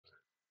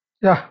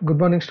Yeah, good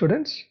morning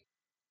students.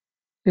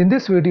 In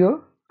this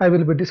video, I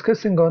will be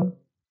discussing on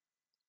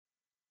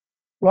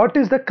what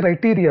is the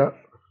criteria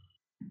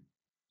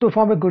to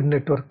form a good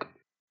network.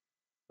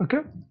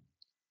 Okay,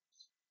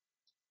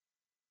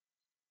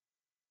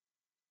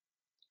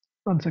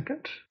 one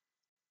second.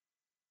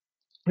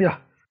 Yeah,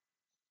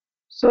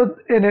 so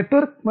a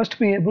network must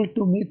be able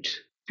to meet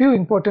few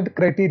important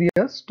criteria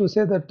to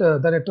say that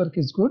the network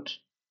is good.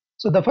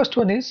 So the first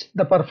one is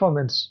the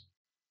performance.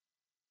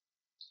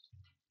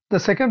 The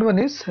second one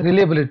is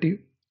reliability,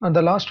 and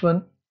the last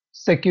one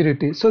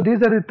security. So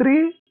these are the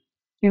three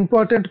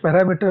important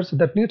parameters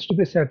that needs to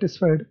be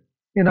satisfied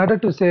in order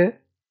to say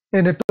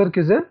a network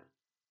is a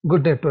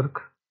good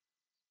network.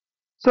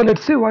 So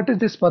let's see what is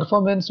this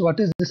performance, what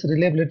is this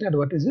reliability, and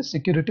what is this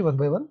security one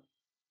by one.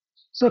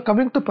 So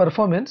coming to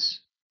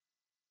performance,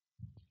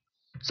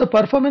 so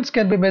performance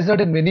can be measured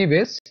in many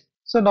ways.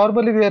 So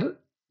normally we are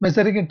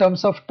measuring in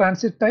terms of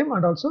transit time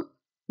and also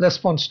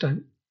response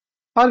time,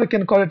 or we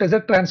can call it as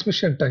a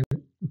transmission time.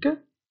 Okay.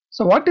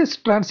 So what is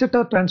transit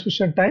or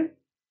transmission time?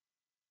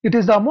 It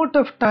is the amount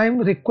of time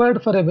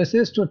required for a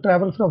message to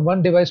travel from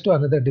one device to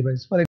another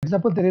device. For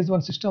example, there is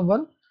one system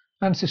 1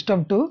 and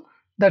system 2.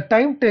 The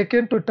time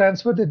taken to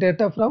transfer the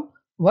data from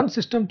one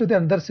system to the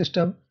other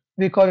system,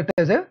 we call it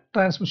as a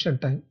transmission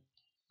time.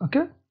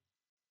 Okay.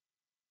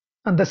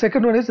 And the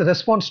second one is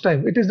response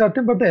time. It is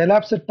nothing but the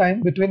elapsed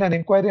time between an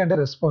inquiry and a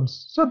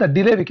response. So the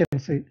delay we can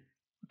say.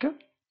 Okay.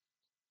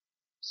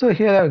 So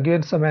here I have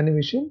given some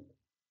animation.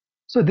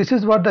 So this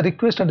is what the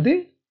request and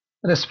the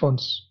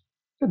response.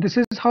 So this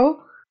is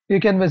how you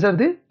can measure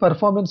the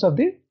performance of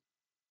the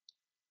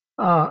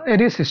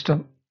any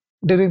system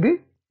during the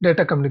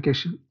data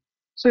communication.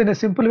 So in a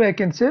simple way I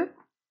can say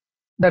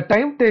the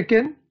time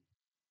taken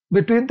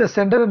between the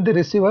sender and the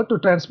receiver to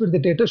transmit the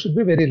data should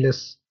be very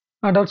less,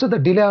 and also the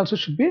delay also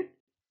should be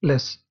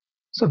less.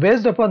 So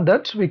based upon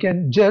that we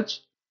can judge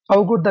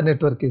how good the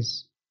network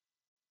is.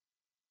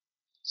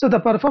 So the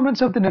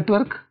performance of the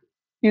network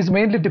is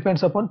mainly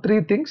depends upon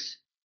three things,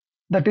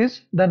 that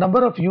is the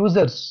number of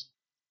users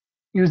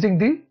using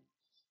the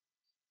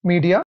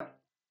media,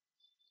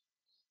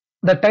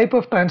 the type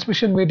of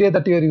transmission media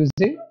that you are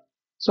using,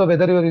 so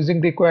whether you are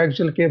using the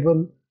coaxial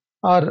cable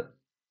or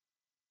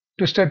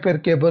twisted pair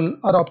cable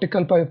or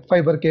optical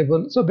fiber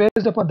cable. So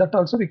based upon that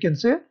also we can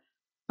say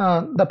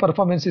the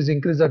performance is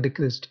increased or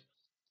decreased,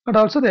 and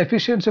also the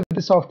efficiency of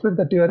the software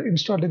that you are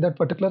installed in that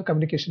particular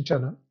communication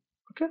channel.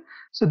 Okay,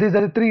 so these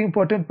are the three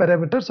important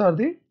parameters or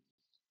the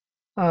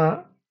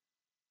uh,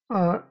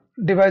 uh,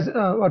 device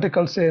what I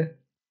call say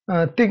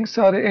things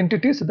or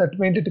entities that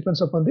mainly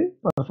depends upon the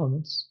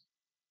performance.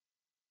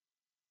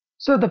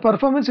 So the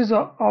performance is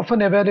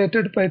often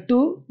evaluated by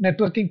two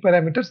networking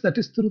parameters, that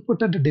is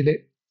throughput and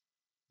delay.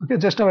 Okay,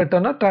 just now I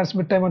turn on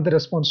transmit time and the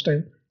response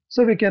time.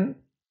 So we can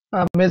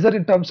measure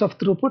in terms of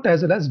throughput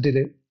as well as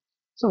delay.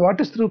 So what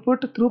is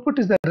throughput? Throughput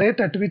is the rate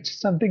at which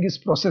something is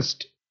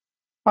processed,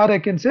 or I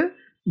can say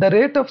the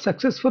rate of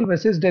successful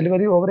message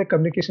delivery over a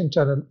communication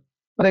channel.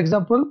 For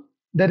example,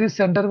 there is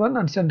sender 1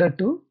 and sender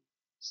 2.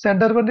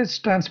 Sender 1 is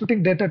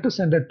transmitting data to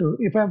sender 2.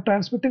 If I am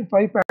transmitting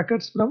 5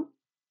 packets from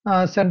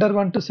sender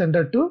 1 to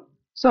sender 2,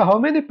 so how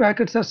many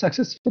packets are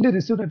successfully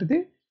received at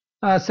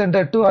the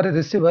sender 2 or a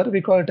receiver? We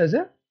call it as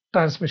a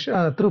transmission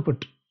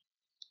throughput.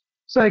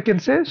 So I can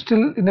say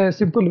still in a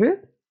simple way,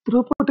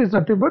 throughput is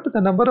nothing but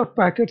the number of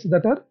packets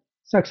that are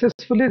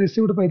successfully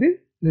received by the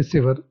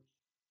receiver.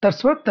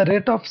 That's what the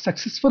rate of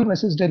successful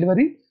message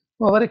delivery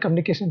over a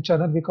communication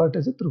channel, we call it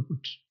as a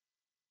throughput.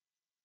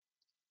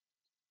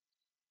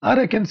 Or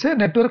I can say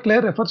network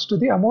layer refers to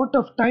the amount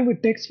of time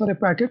it takes for a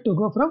packet to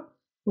go from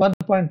one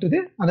point to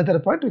the another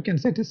point. We can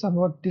say it is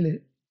somewhat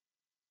delay.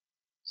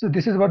 So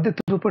this is what the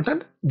throughput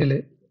and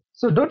delay.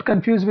 So don't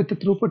confuse with the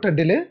throughput and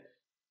delay.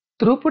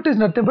 Throughput is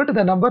nothing but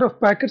the number of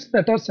packets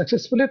that are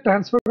successfully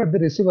transferred at the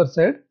receiver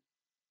side,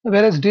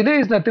 whereas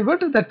delay is nothing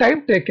but the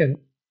time taken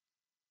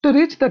to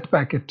reach that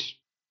packet.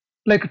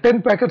 Like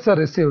 10 packets are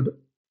received.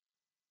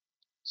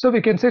 So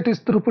we can say it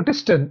is throughput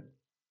is 10.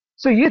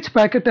 So each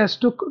packet has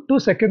took 2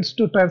 seconds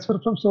to transfer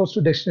from source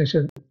to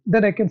destination.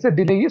 Then I can say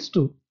delay is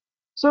 2.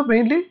 So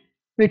mainly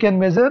we can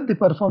measure the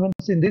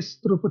performance in this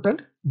throughput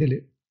and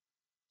delay.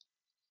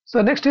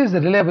 So next is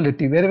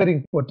reliability, very very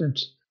important.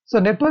 So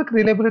network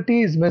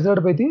reliability is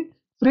measured by the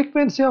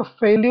frequency of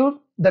failure,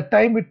 the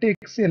time it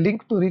takes a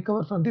link to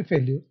recover from the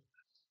failure.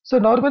 So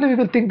normally we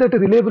will think that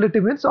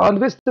reliability means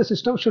always the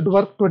system should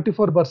work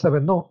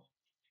 24/7. No.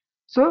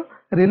 So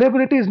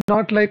reliability is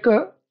not like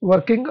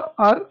working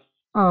or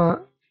uh,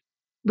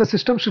 the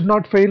system should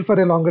not fail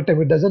for a longer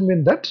time. It doesn't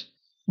mean that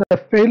the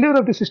failure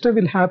of the system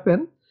will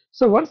happen.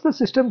 So once the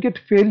system get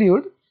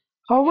failured,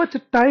 how much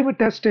time it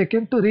has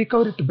taken to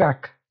recover it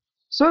back.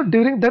 So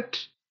during that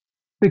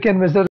we can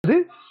measure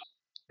the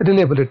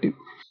reliability.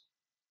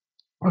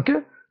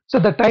 Okay. So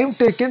the time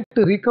taken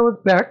to recover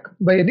back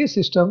by any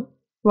system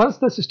once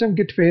the system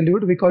get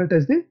failured, we call it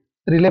as the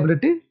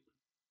reliability.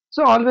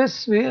 So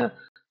always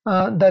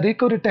the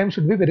recovery time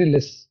should be very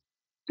less.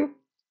 Okay.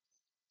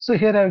 So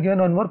here I have given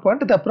one more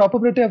point. The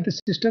probability of the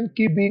system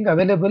keep being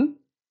available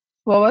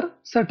over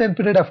certain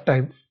period of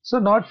time. So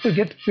not to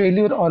get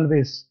failure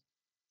always.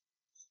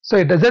 So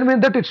it doesn't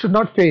mean that it should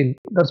not fail.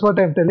 That's what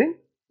I'm telling.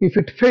 If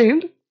it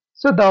failed,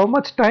 so how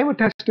much time it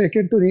has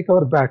taken to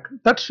recover back.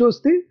 That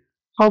shows the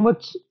how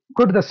much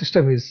good the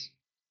system is.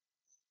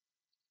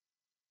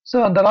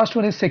 So and the last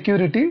one is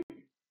security.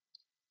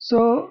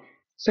 So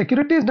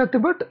security is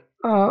nothing but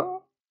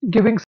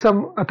giving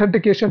some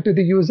authentication to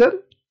the user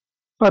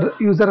for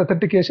user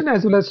authentication,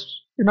 as well as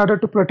in order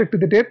to protect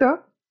the data,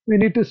 we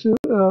need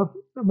to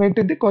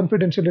maintain the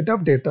confidentiality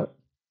of data.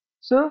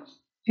 So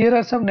here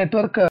are some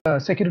network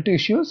security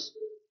issues: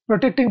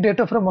 protecting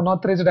data from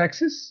unauthorized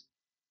access,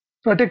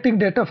 protecting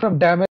data from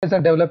damage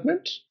and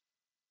development,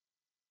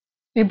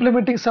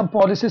 implementing some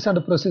policies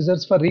and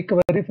procedures for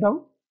recovery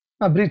from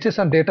breaches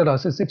and data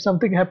losses. If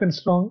something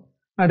happens wrong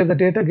and if the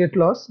data get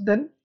lost,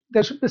 then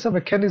there should be some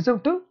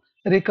mechanism to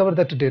recover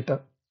that data.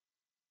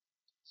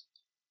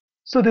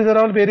 So these are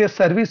all various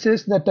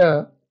services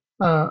that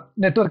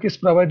network is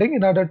providing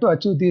in order to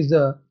achieve these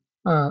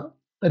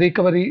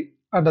recovery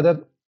and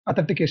other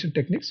authentication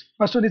techniques.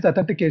 First one is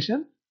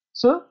authentication.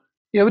 So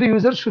every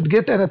user should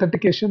get an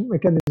authentication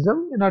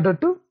mechanism in order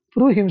to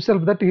prove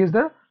himself that he is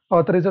the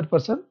authorized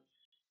person.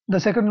 The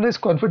second one is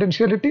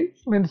confidentiality,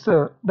 means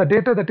the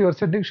data that you are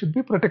sending should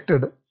be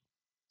protected.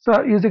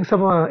 So using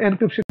some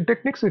encryption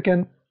techniques, you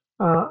can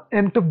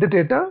encrypt the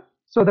data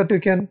so that you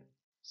can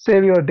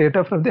save your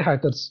data from the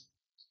hackers.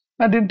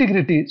 And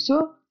integrity.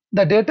 So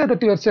the data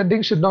that you are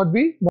sending should not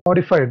be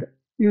modified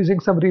using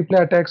some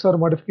replay attacks or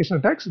modification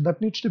attacks.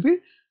 That needs to be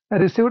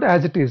received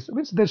as it is.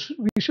 Means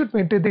we should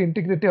maintain the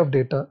integrity of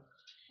data.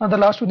 And the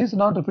last one is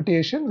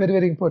non-repetition, very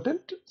very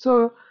important.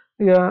 So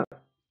yeah,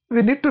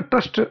 we need to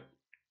trust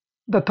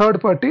the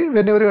third party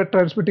whenever you are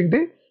transmitting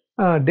the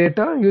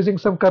data using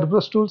some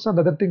Kerberos tools and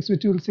other things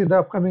which you will see in the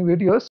upcoming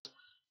videos.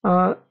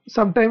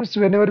 Sometimes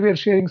whenever we are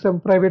sharing some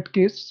private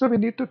keys, so we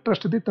need to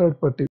trust the third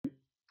party.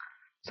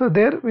 So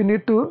there we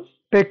need to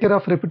take care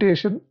of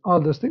reputation,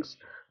 all those things.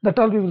 That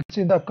all we will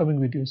see in the upcoming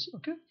videos.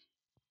 Okay.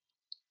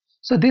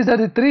 So these are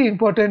the three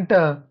important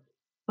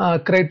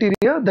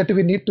criteria that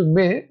we need to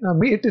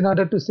meet in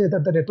order to say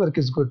that the network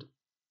is good.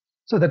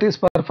 So that is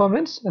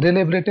performance,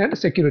 reliability, and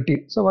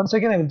security. So once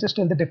again, I will just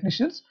tell the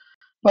definitions.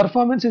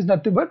 Performance is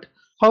nothing but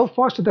how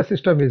fast the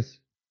system is.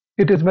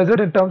 It is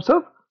measured in terms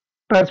of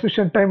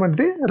transmission time and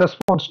the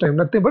response time,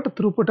 nothing but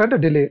throughput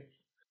and delay.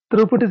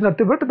 Throughput is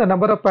nothing but the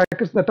number of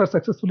packets that are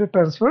successfully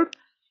transferred,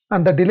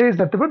 and the delay is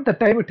nothing but the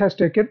time it has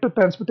taken to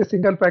transmit a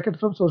single packet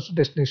from source to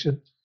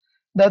destination.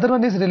 The other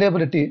one is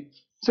reliability.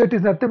 So it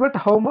is nothing but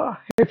how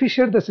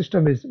efficient the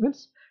system is.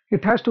 Means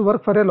it has to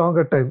work for a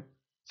longer time.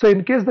 So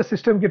in case the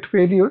system get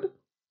failed,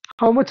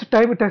 how much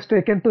time it has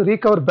taken to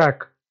recover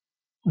back.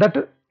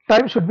 That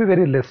time should be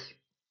very less.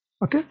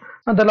 Okay.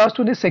 And the last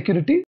one is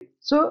security.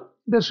 So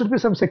there should be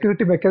some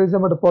security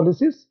mechanism or the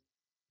policies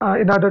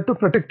in order to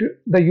protect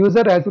the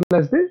user as well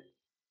as the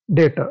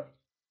data.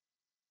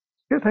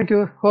 Okay, thank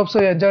you. Hope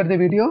so you enjoyed the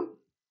video.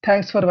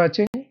 Thanks for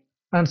watching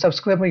and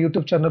subscribe my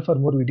YouTube channel for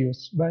more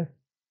videos. Bye.